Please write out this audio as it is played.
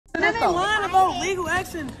though? Lying about legal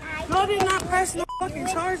action. No, did not press no fucking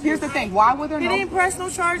charges. Here's the thing. Why were there He no... didn't press no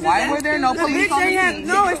charges. Why were there no police on the scene?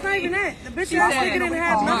 No, it's not even that. The bitch ass nigga didn't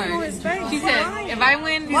have nothing on his face. She said, if I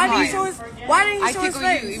win, he's why lying. didn't he show his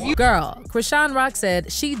face? Girl, Chrisean Rock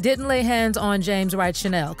said she didn't lay hands on James Wright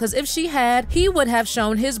Chanel, because if she had, he would have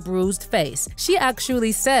shown his bruised face. She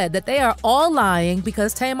actually said that they are all lying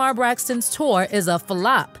because Tamar Braxton's tour is a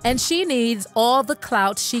flop, and she needs all the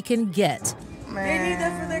clout she can get. Man, they need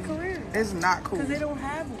that for their career. It's not cool. Because they don't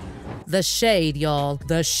have one. The shade, y'all.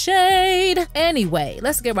 The shade. Anyway,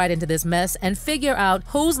 let's get right into this mess and figure out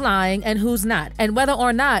who's lying and who's not, and whether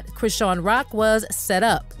or not Chrisean Rock was set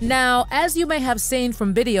up. Now, as you may have seen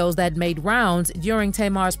from videos that made rounds during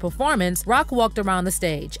Tamar's performance, Rock walked around the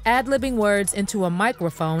stage, ad-libbing words into a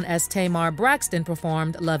microphone as Tamar Braxton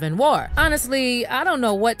performed Love and War. Honestly, I don't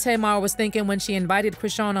know what Tamar was thinking when she invited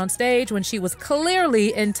Chrisean on stage when she was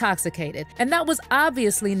clearly intoxicated. And that was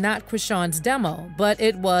obviously not Chrisean's demo, but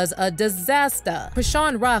it was a disaster.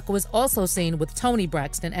 Chrisean Rock was also seen with Toni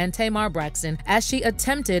Braxton and Tamar Braxton as she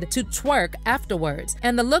attempted to twerk afterwards,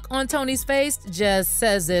 and the look on Toni's face just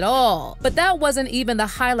says it all. But that wasn't even the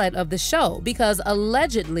highlight of the show, because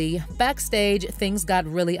allegedly, backstage, things got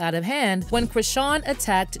really out of hand when Chrisean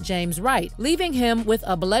attacked James Wright, leaving him with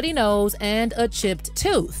a bloody nose and a chipped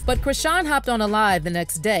tooth. But Chrisean hopped on a live the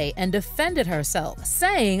next day and defended herself,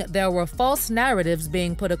 saying there were false narratives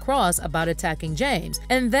being put across about attacking James,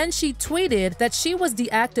 and then she tweeted that she was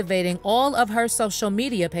deactivating all of her social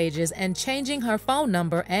media pages and changing her phone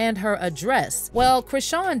number and her address. Well,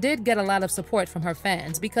 Chrisean did get a lot of support from her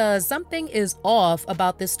fans because something is off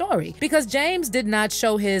about this story, because James did not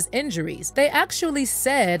show his injuries. They actually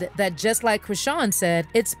said that, just like Chrisean said,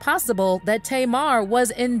 it's possible that Tamar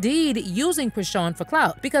was indeed using Chrisean for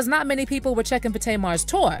clout, because not many people were checking for Tamar's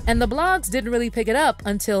tour, and the blogs didn't really pick it up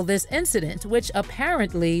until this incident, which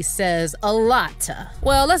apparently says a lot.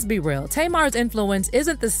 Well, let's be real. Tamar's influence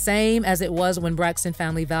isn't the same as it was when Braxton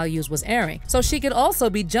Family Values was airing, so she could also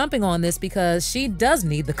be jumping on this because she does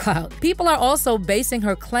need the clout. People are also basing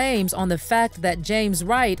her claims on the fact that James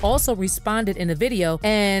Wright also responded in a video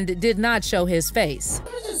and did not show his face.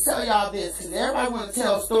 Let me just tell y'all this, because everybody want to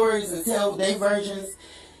tell stories and tell their versions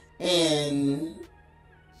and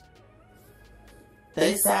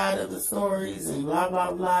they side of the stories and blah,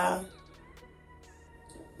 blah, blah.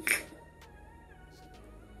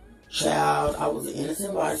 Child, I was an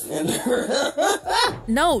innocent bystander.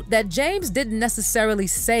 Note that James didn't necessarily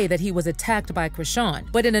say that he was attacked by Chrisean,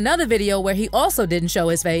 but in another video where he also didn't show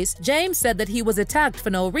his face, James said that he was attacked for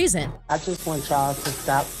no reason. I just want y'all to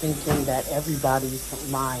stop thinking that everybody's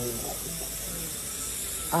lying.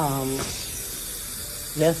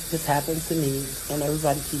 Yes, this happened to me, and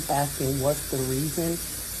everybody keep asking what's the reason.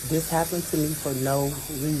 This happened to me for no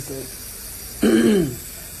reason.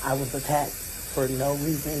 I was attacked for no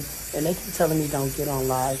reason, and they keep telling me don't get on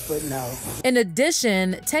live, but no. In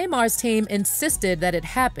addition, Tamar's team insisted that it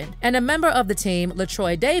happened, and a member of the team,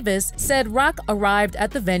 LaTroy Davis, said Rock arrived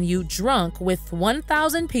at the venue drunk with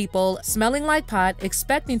 1,000 people, smelling like pot,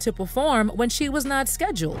 expecting to perform when she was not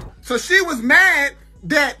scheduled. So she was mad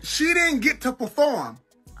that she didn't get to perform.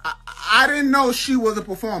 I didn't know she was a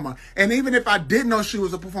performer. And even if I did know she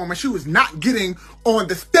was a performer, she was not getting on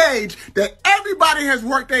the stage that everybody has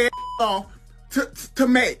worked their ass off to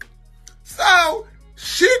make. So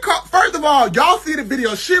she called, first of all, y'all see the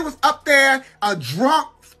video, she was up there a drunk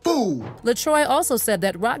fool. LaTroy also said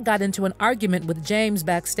that Rock got into an argument with James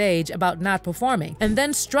backstage about not performing, and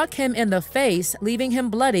then struck him in the face, leaving him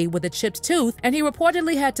bloody with a chipped tooth, and he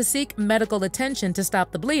reportedly had to seek medical attention to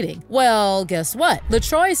stop the bleeding. Well, guess what?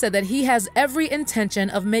 LaTroy said that he has every intention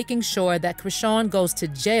of making sure that Chrisean goes to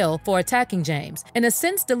jail for attacking James. In a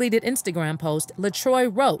since-deleted Instagram post,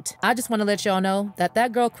 LaTroy wrote, "I just want to let y'all know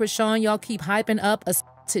that girl Chrisean y'all keep hyping up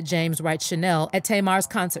to James Wright Chanel at Tamar's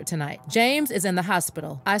concert tonight. James is in the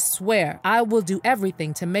hospital. I swear I will do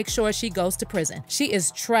everything to make sure she goes to prison. She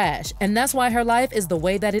is trash, and that's why her life is the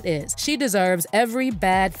way that it is. She deserves every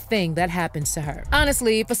bad thing that happens to her."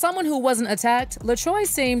 Honestly, for someone who wasn't attacked, LaTroy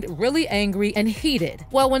seemed really angry and heated.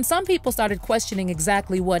 Well, when some people started questioning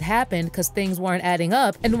exactly what happened because things weren't adding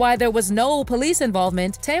up and why there was no police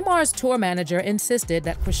involvement, Tamar's tour manager insisted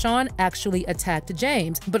that Chrisean actually attacked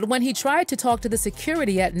James. But when he tried to talk to the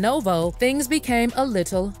security at Novo, things became a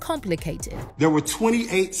little complicated. There were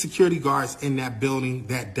 28 security guards in that building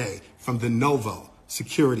that day from the Novo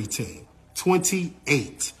security team.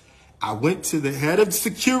 28. I went to the head of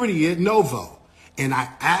security at Novo and I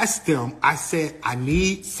asked them, I said, I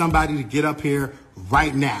need somebody to get up here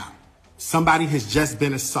right now. Somebody has just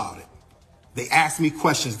been assaulted. They asked me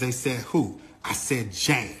questions. They said, who? I said,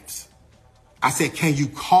 James. I said, can you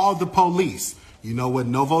call the police? You know what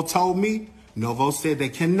Novo told me? Novo said they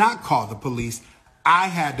cannot call the police. I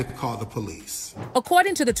had to call the police.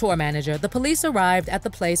 According to the tour manager, the police arrived at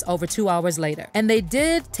the place over 2 hours later, and they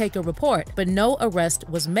did take a report, but no arrest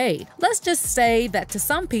was made. Let's just say that to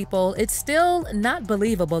some people, it's still not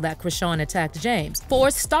believable that Chrisean attacked James.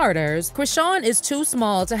 For starters, Chrisean is too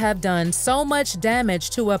small to have done so much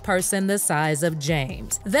damage to a person the size of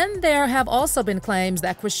James. Then there have also been claims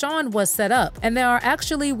that Chrisean was set up, and there are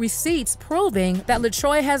actually receipts proving that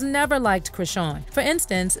LaTroy has never liked Chrisean. For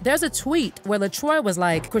instance, there's a tweet where LaTroy was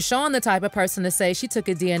like, Chrisean the type of person to say she took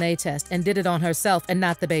a DNA test and did it on herself and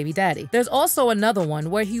not the baby daddy. There's also another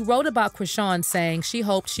one where he wrote about Chrisean saying she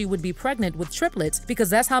hoped she would be pregnant with triplets because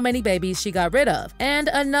that's how many babies she got rid of. And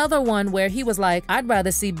another one where he was like, I'd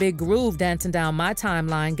rather see Big Groove dancing down my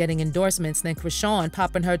timeline getting endorsements than Chrisean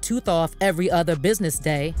popping her tooth off every other business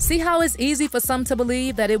day. See how it's easy for some to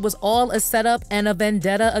believe that it was all a setup and a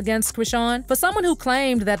vendetta against Chrisean? For someone who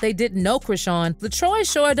claimed that they didn't know Chrisean,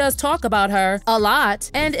 LaTroy sure does talk about her a lot,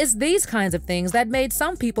 and it's these kinds of things that made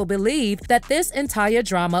some people believe that this entire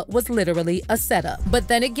drama was literally a setup. But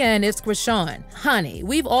then again, it's Chrisean. Honey,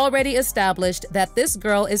 we've already established that this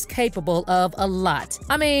girl is capable of a lot.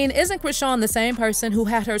 I mean, isn't Chrisean the same person who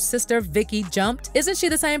had her sister Vicky jumped? Isn't she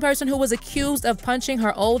the same person who was accused of punching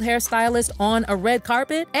her old hairstylist on a red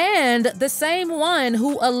carpet? And the same one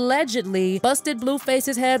who allegedly busted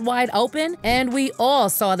Blueface's head wide open? And we all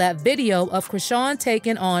saw that video of Chrisean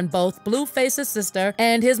taking on both Blueface's sister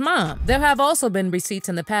and his mom. There have also been receipts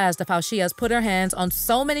in the past of how she has put her hands on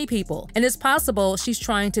so many people, and it's possible she's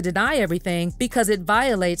trying to deny everything because it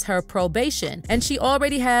violates her probation, and she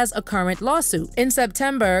already has a current lawsuit. In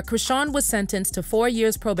September, Chrisean was sentenced to 4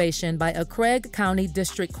 years probation by a Craig County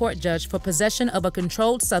District Court judge for possession of a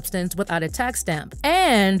controlled substance without a tax stamp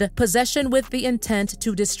and possession with the intent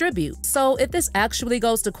to distribute. So if this actually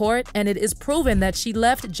goes to court and it is proven that she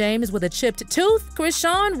left James with a chipped tooth,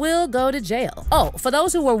 Chrisean will go to jail. Oh, for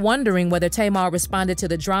those who were wondering whether Tamar responded to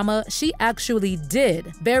the drama, she actually did,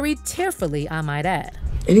 very tearfully, I might add.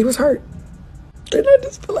 And he was hurt. And I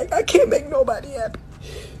just feel like I can't make nobody happy.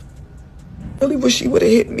 I really wish she would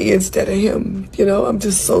have hit me instead of him. You know, I'm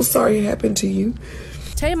just so sorry it happened to you.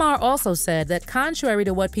 Tamar also said that contrary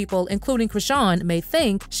to what people, including Chrisean, may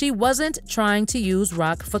think, she wasn't trying to use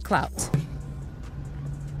Rock for clout.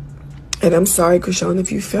 And I'm sorry, Chrisean,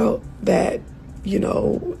 if you felt that, you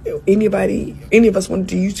know, any of us wanted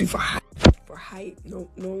to use you for hype. No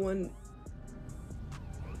one.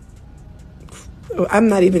 I'm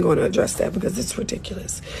not even going to address that because it's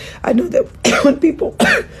ridiculous. I know that when people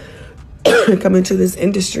come into this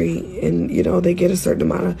industry and, you know, they get a certain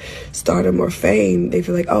amount of stardom or fame, they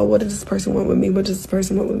feel like, oh, what does this person want with me? What does this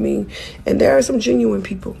person want with me? And there are some genuine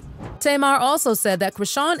people. Tamar also said that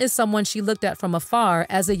Chrisean is someone she looked at from afar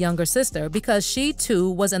as a younger sister because she too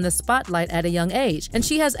was in the spotlight at a young age, and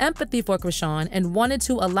she has empathy for Chrisean and wanted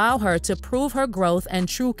to allow her to prove her growth and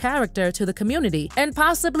true character to the community and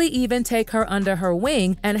possibly even take her under her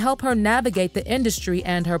wing and help her navigate the industry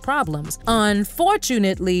and her problems.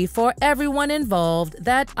 Unfortunately for everyone involved,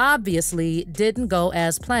 that obviously didn't go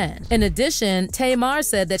as planned. In addition, Tamar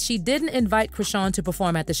said that she didn't invite Chrisean to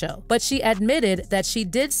perform at the show, but she admitted that she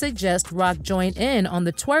did suggest Rock join in on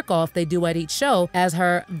the twerk-off they do at each show as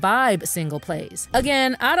her Vibe single plays.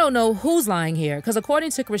 Again, I don't know who's lying here, because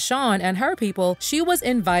according to Chrisean and her people, she was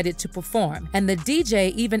invited to perform, and the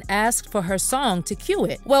DJ even asked for her song to cue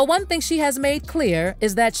it. Well, one thing she has made clear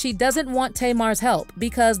is that she doesn't want Tamar's help,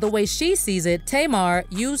 because the way she sees it, Tamar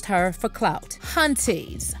used her for clout.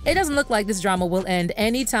 Hunties. It doesn't look like this drama will end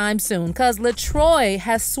anytime soon, because LaTroy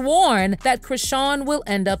has sworn that Chrisean will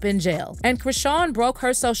end up in jail, and Chrisean broke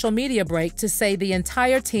her social media break to say the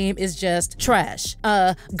entire team is just trash,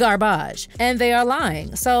 garbage, and they are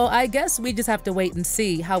lying. So I guess we just have to wait and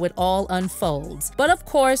see how it all unfolds. But of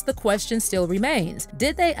course, the question still remains.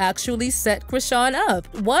 Did they actually set Chrisean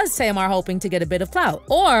up? Was Tamar hoping to get a bit of clout?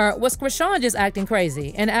 Or was Chrisean just acting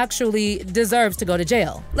crazy and actually deserves to go to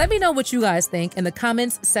jail? Let me know what you guys think in the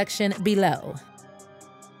comments section below.